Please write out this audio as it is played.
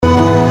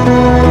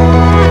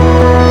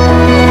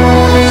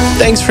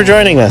Thanks for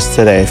joining us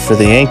today for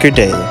the Anchor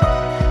Daily.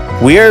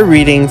 We are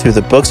reading through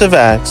the books of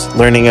Acts,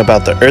 learning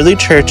about the early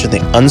church and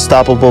the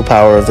unstoppable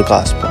power of the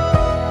gospel.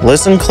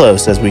 Listen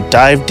close as we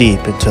dive deep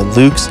into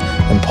Luke's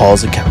and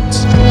Paul's accounts.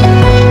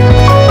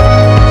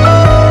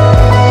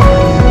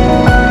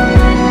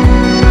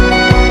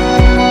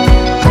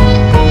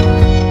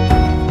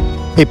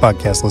 Hey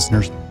podcast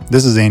listeners,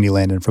 this is Andy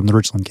Landon from the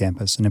Richland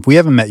campus, and if we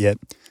haven't met yet,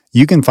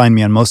 you can find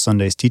me on most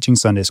Sundays teaching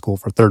Sunday school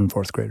for 3rd and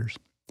 4th graders.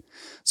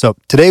 So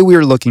today we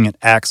are looking at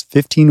Acts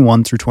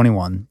 15:1 through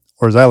 21,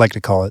 or as I like to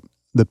call it,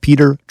 the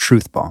Peter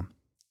Truth Bomb.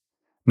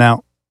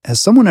 Now, has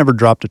someone ever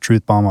dropped a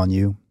truth bomb on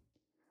you?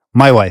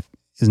 My wife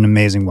is an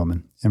amazing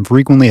woman and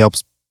frequently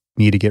helps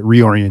me to get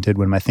reoriented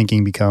when my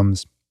thinking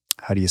becomes,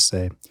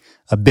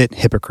 a bit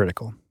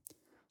hypocritical.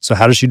 So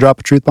how does she drop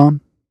a truth bomb?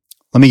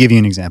 Let me give you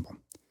an example.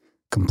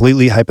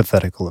 Completely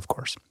hypothetical, of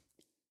course.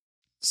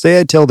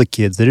 Say I tell the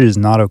kids that it is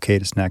not okay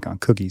to snack on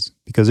cookies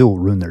because it will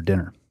ruin their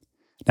dinner.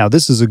 Now,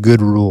 this is a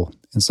good rule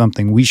and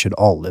something we should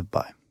all live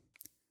by.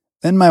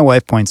 Then my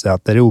wife points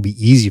out that it will be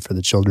easy for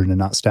the children to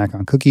not snack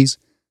on cookies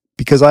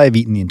because I have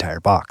eaten the entire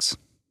box.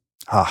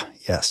 Ah,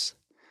 yes.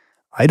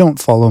 I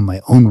don't follow my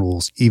own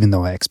rules even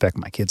though I expect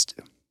my kids to.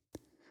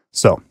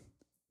 So,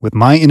 with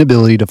my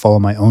inability to follow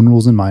my own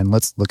rules in mind,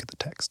 let's look at the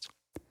text.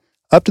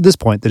 Up to this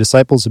point, the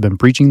disciples have been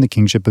preaching the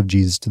kingship of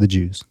Jesus to the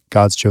Jews,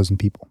 God's chosen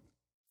people.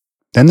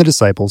 Then the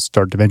disciples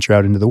start to venture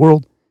out into the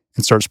world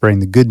and start spreading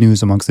the good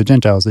news amongst the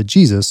Gentiles that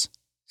Jesus,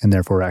 and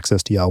therefore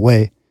access to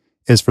Yahweh,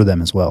 is for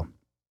them as well.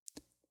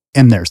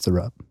 And there's the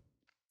rub.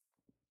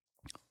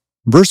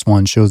 Verse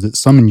 1 shows that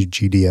some in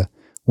Judea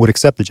would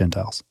accept the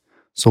Gentiles,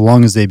 so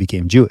long as they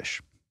became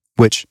Jewish,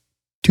 which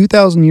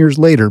 2,000 years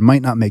later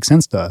might not make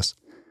sense to us,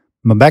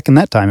 but back in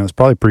that time it was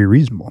probably pretty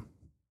reasonable.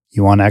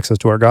 You want access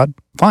to our God?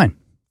 Fine.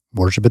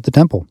 Worship at the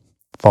temple.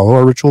 Follow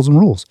our rituals and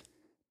rules.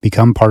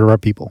 Become part of our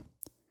people.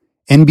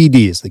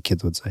 NBD, as the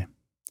kids would say.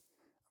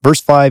 Verse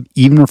 5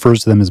 even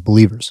refers to them as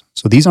believers,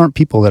 so these aren't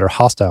people that are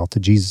hostile to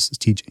Jesus'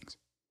 teachings.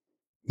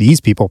 These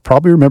people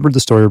probably remembered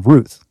the story of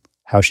Ruth,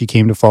 how she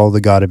came to follow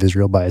the God of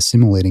Israel by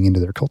assimilating into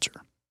their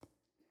culture.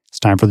 It's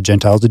time for the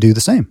Gentiles to do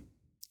the same.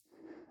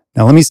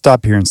 Now let me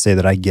stop here and say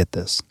that I get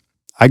this.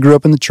 I grew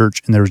up in the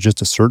church and there was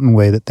just a certain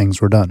way that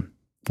things were done.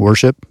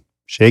 Worship,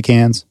 shake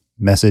hands,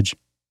 message,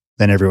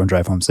 then everyone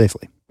drive home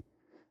safely.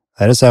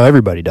 That is how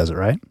everybody does it,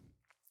 right?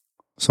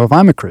 So if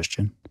I'm a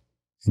Christian,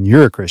 and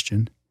you're a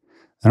Christian,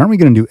 then aren't we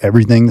going to do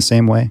everything the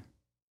same way?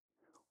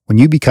 When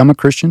you become a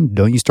Christian,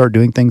 don't you start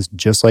doing things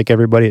just like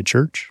everybody at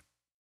church?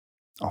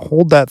 I'll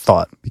hold that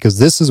thought, because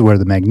this is where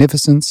the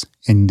magnificence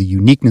and the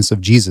uniqueness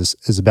of Jesus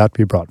is about to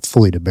be brought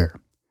fully to bear.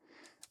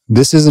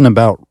 This isn't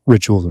about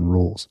rituals and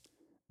rules.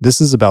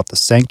 This is about the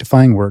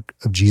sanctifying work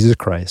of Jesus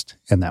Christ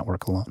and that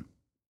work alone.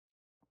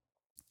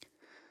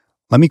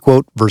 Let me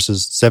quote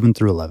verses 7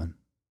 through 11.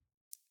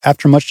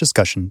 After much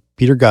discussion,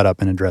 Peter got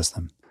up and addressed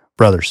them.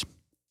 Brothers,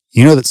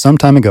 you know that some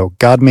time ago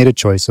God made a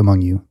choice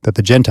among you that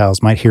the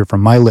Gentiles might hear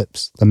from my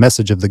lips the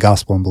message of the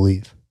gospel and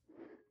believe.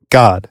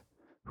 God,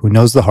 who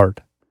knows the heart,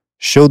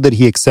 showed that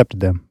he accepted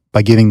them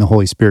by giving the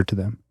Holy Spirit to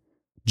them,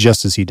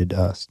 just as he did to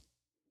us.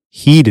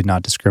 He did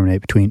not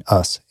discriminate between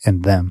us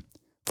and them,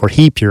 for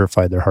he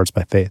purified their hearts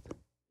by faith.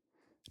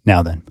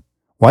 Now then,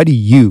 why do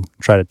you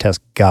try to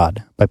test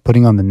God by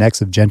putting on the necks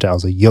of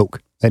Gentiles a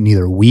yoke that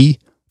neither we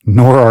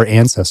nor our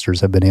ancestors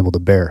have been able to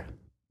bear?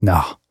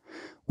 No.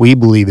 We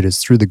believe it is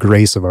through the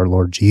grace of our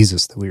Lord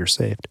Jesus that we are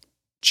saved,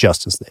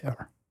 just as they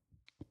are.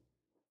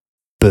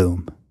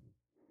 Boom.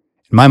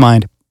 In my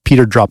mind,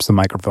 Peter drops the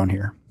microphone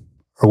here,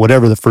 or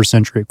whatever the first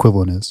century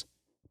equivalent is.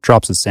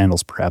 Drops his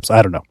sandals, perhaps,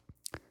 I don't know.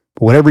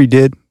 But whatever he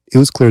did, it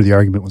was clear the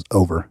argument was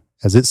over,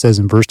 as it says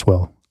in verse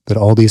 12, that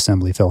all the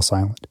assembly fell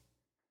silent.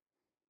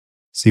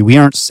 See, we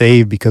aren't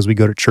saved because we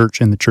go to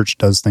church and the church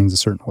does things a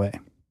certain way.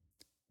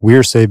 We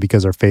are saved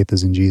because our faith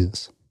is in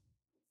Jesus.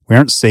 We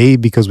aren't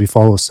saved because we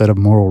follow a set of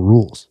moral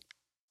rules.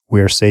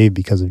 We are saved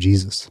because of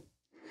Jesus.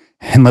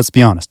 And let's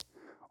be honest,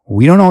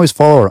 we don't always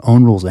follow our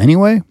own rules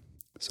anyway,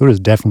 so it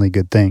is definitely a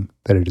good thing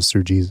that it is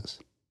through Jesus.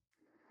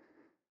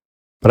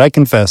 But I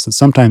confess that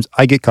sometimes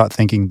I get caught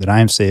thinking that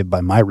I am saved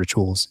by my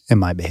rituals and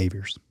my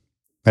behaviors,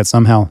 that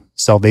somehow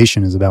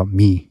salvation is about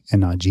me and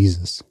not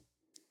Jesus.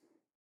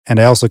 And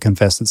I also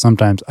confess that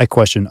sometimes I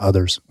question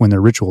others when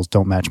their rituals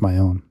don't match my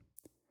own.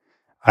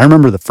 I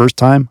remember the first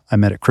time I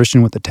met a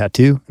Christian with a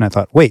tattoo, and I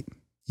thought, wait,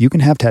 you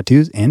can have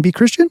tattoos and be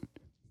Christian?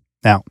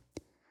 Now,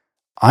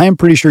 I am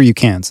pretty sure you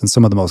can, since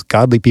some of the most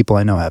godly people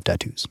I know have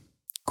tattoos.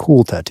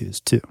 Cool tattoos,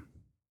 too.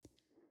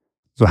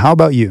 So how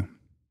about you?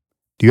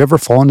 Do you ever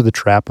fall into the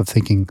trap of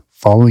thinking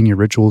following your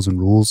rituals and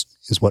rules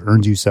is what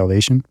earns you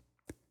salvation?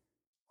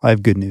 I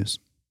have good news.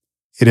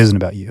 It isn't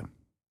about you.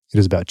 It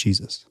is about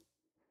Jesus.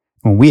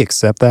 When we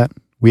accept that,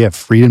 we have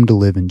freedom to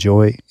live in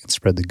joy and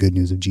spread the good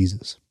news of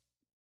Jesus.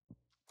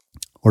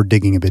 Or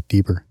digging a bit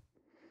deeper.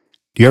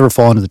 Do you ever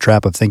fall into the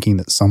trap of thinking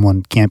that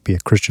someone can't be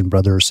a Christian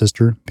brother or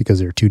sister because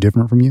they're too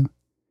different from you?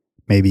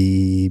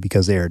 Maybe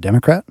because they are a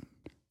Democrat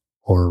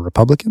or a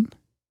Republican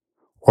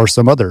or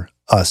some other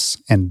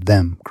us and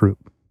them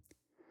group.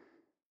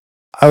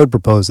 I would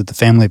propose that the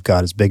family of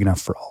God is big enough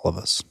for all of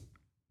us,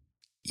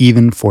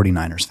 even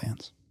 49ers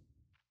fans.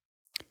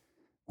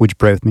 Would you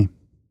pray with me?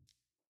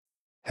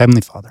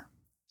 Heavenly Father,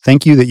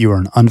 thank you that you are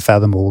an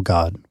unfathomable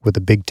God with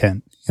a big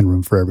tent and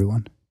room for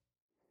everyone.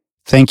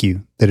 Thank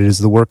you that it is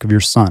the work of your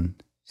Son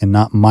and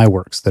not my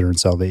works that are in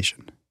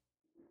salvation.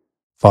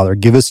 Father,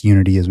 give us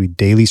unity as we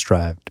daily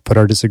strive to put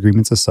our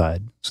disagreements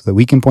aside so that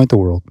we can point the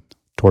world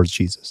towards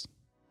Jesus.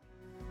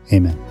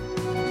 Amen.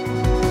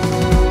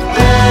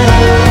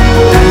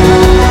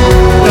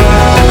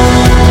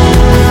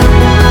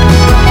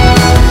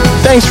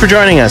 Thanks for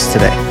joining us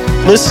today.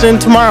 Listen in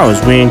tomorrow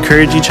as we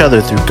encourage each other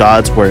through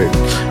God's Word.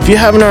 If you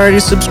haven't already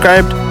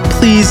subscribed,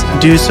 please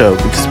do so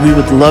because we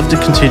would love to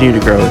continue to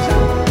grow with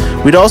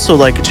you. We'd also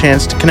like a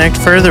chance to connect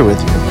further with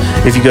you.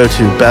 If you go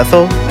to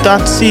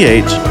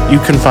bethel.ch, you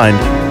can find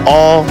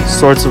all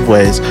sorts of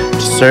ways to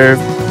serve,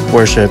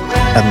 worship,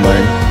 and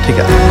learn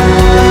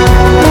together.